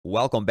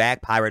Welcome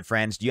back, pirate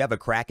friends. Do you have a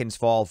Krakens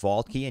Fall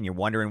vault key and you're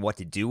wondering what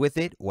to do with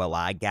it? Well,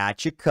 I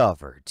got you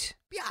covered.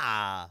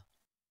 Yeah.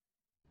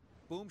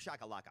 Boom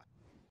shakalaka.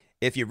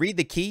 If you read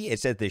the key, it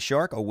says the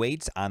shark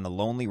awaits on the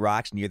lonely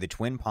rocks near the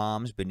twin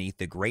palms beneath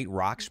the great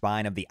rock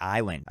spine of the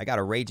island. I got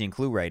a raging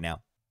clue right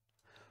now.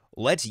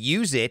 Let's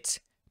use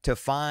it to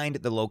find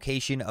the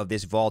location of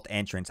this vault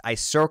entrance. I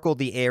circled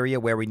the area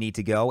where we need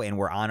to go, and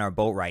we're on our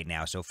boat right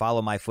now. So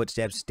follow my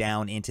footsteps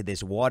down into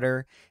this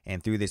water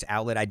and through this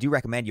outlet. I do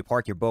recommend you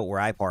park your boat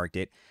where I parked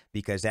it,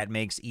 because that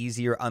makes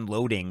easier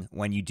unloading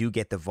when you do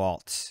get the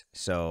vaults.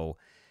 So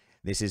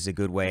this is a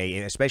good way,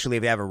 especially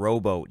if you have a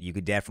rowboat. You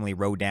could definitely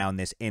row down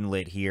this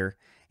inlet here.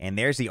 And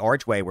there's the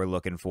archway we're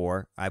looking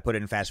for. I put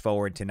it in fast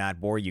forward to not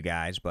bore you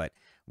guys, but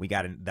we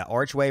got the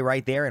archway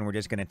right there, and we're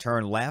just going to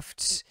turn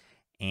left.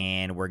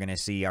 And we're going to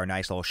see our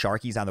nice little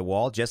sharkies on the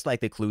wall, just like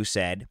the clue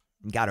said.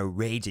 Got a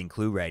raging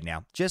clue right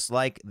now. Just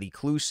like the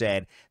clue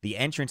said, the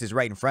entrance is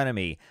right in front of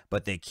me,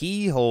 but the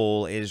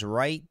keyhole is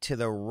right to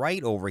the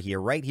right over here.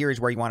 Right here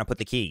is where you want to put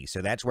the key.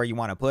 So that's where you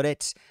want to put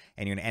it,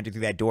 and you're going to enter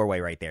through that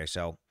doorway right there.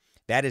 So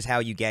that is how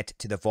you get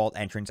to the vault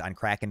entrance on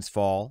Krakens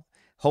Fall.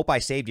 Hope I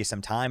saved you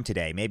some time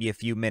today, maybe a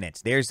few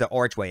minutes. There's the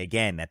archway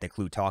again that the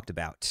clue talked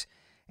about.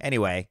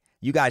 Anyway,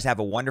 you guys have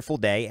a wonderful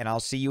day, and I'll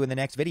see you in the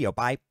next video.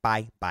 Bye,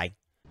 bye, bye.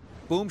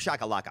 Boom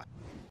shakalaka.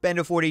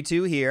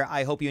 Bender42 here.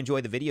 I hope you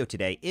enjoyed the video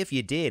today. If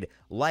you did,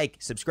 like,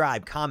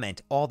 subscribe,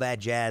 comment, all that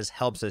jazz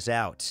helps us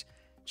out.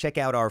 Check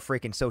out our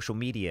freaking social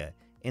media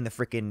in the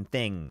freaking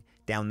thing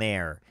down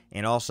there.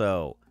 And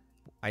also,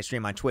 I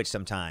stream on Twitch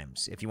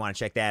sometimes, if you want to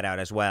check that out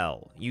as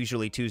well.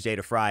 Usually Tuesday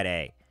to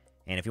Friday.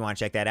 And if you want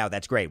to check that out,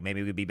 that's great.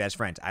 Maybe we could be best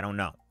friends. I don't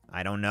know.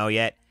 I don't know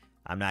yet.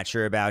 I'm not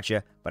sure about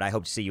you, but I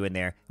hope to see you in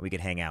there and we could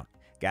hang out.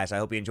 Guys, I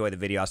hope you enjoyed the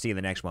video. I'll see you in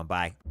the next one.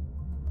 Bye.